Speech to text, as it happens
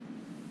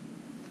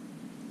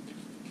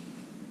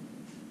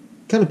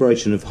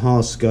Calibration of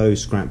Harsco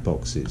scrap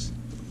boxes.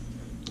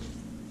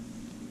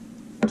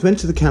 To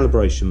enter the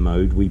calibration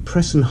mode, we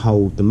press and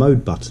hold the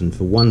mode button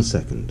for 1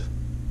 second.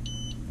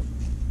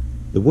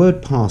 The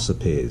word pass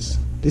appears.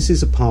 This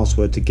is a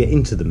password to get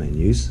into the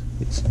menus.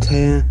 It's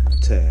tear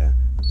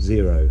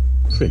 0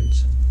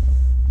 print.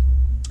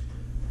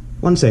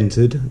 Once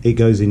entered, it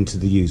goes into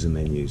the user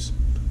menus.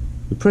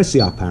 We press the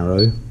up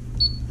arrow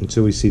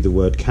until we see the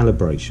word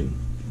calibration.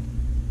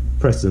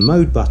 Press the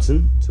mode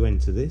button to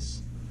enter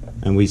this,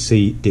 and we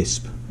see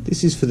DISP.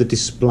 This is for the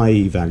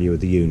display value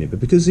of the unit,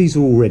 but because these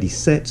are already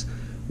set,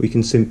 we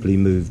can simply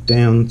move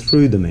down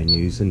through the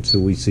menus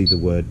until we see the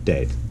word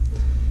dead.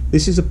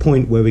 This is a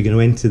point where we're going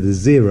to enter the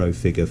 0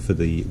 figure for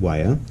the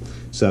weigher,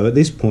 so at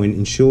this point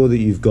ensure that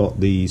you've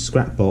got the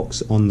scrap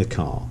box on the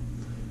car.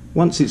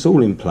 Once it's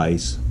all in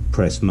place,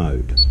 press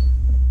mode.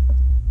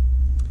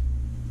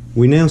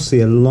 We now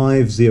see a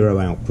live 0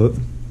 output.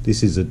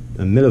 This is a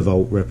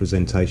millivolt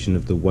representation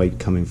of the weight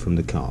coming from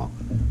the car.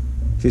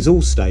 If it's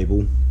all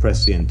stable,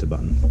 press the enter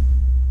button.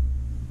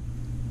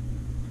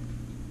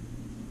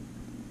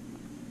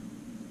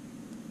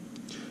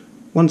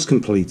 Once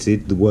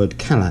completed, the word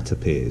calat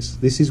appears.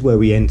 This is where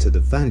we enter the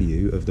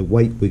value of the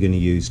weight we're going to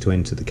use to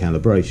enter the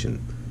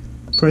calibration.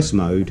 Press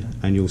mode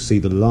and you'll see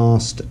the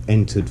last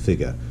entered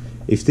figure.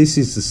 If this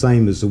is the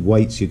same as the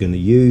weights you're going to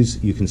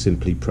use, you can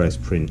simply press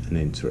print and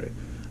enter it.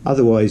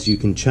 Otherwise, you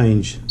can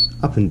change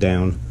up and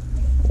down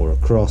or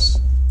across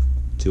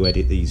to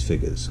edit these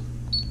figures.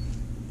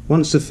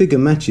 Once the figure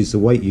matches the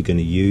weight you're going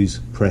to use,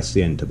 press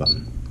the enter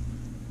button.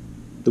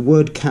 The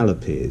word cal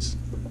appears.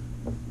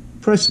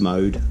 Press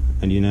mode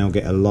and you now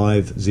get a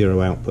live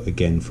 0 output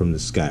again from the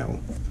scale.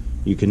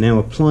 You can now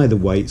apply the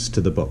weights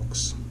to the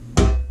box.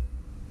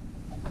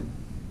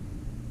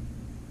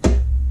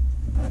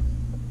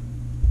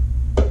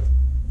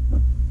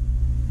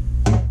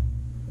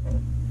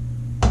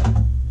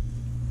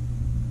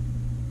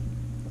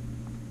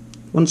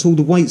 Once all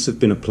the weights have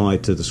been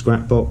applied to the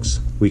scrap box,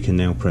 we can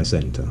now press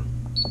enter.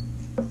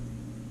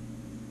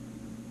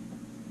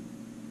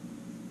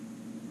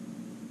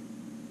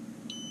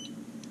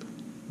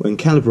 When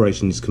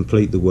calibration is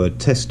complete, the word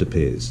test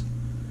appears.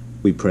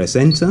 We press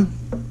enter.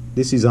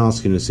 This is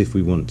asking us if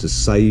we want to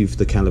save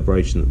the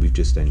calibration that we've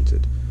just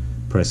entered.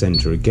 Press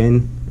enter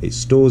again, it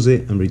stores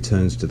it and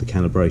returns to the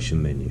calibration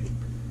menu.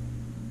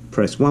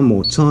 Press one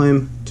more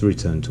time to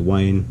return to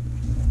weighing.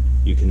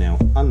 You can now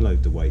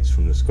unload the weights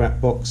from the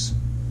scrap box.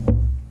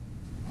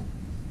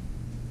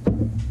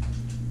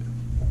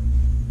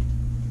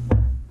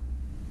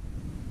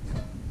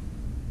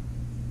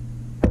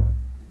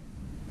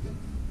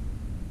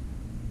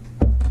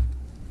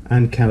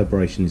 And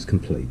calibration is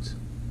complete.